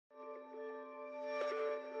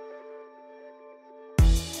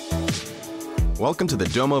Welcome to the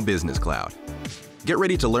Domo Business Cloud. Get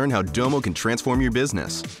ready to learn how Domo can transform your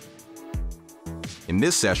business. In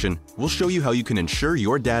this session, we'll show you how you can ensure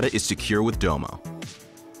your data is secure with Domo.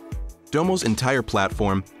 Domo's entire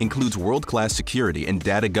platform includes world-class security and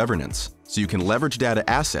data governance, so you can leverage data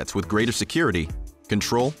assets with greater security,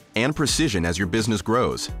 control, and precision as your business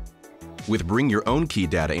grows. With Bring Your Own Key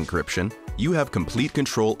data encryption, you have complete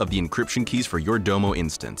control of the encryption keys for your Domo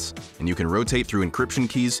instance, and you can rotate through encryption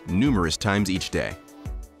keys numerous times each day.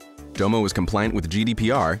 Domo is compliant with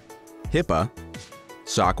GDPR, HIPAA,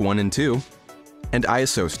 SOC 1 and 2, and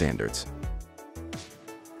ISO standards.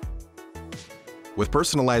 With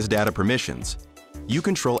personalized data permissions, you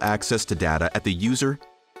control access to data at the user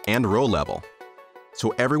and row level, so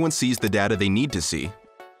everyone sees the data they need to see,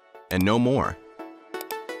 and no more.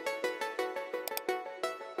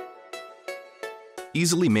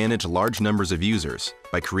 Easily manage large numbers of users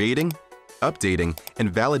by creating, updating, and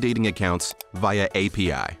validating accounts via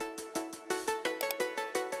API.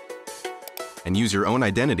 And use your own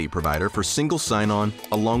identity provider for single sign-on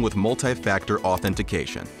along with multi-factor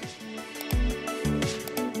authentication.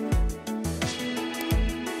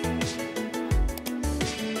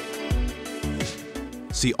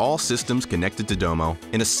 See all systems connected to Domo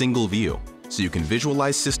in a single view, so you can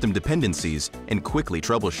visualize system dependencies and quickly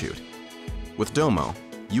troubleshoot. With Domo,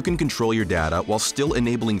 you can control your data while still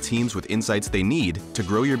enabling teams with insights they need to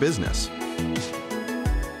grow your business.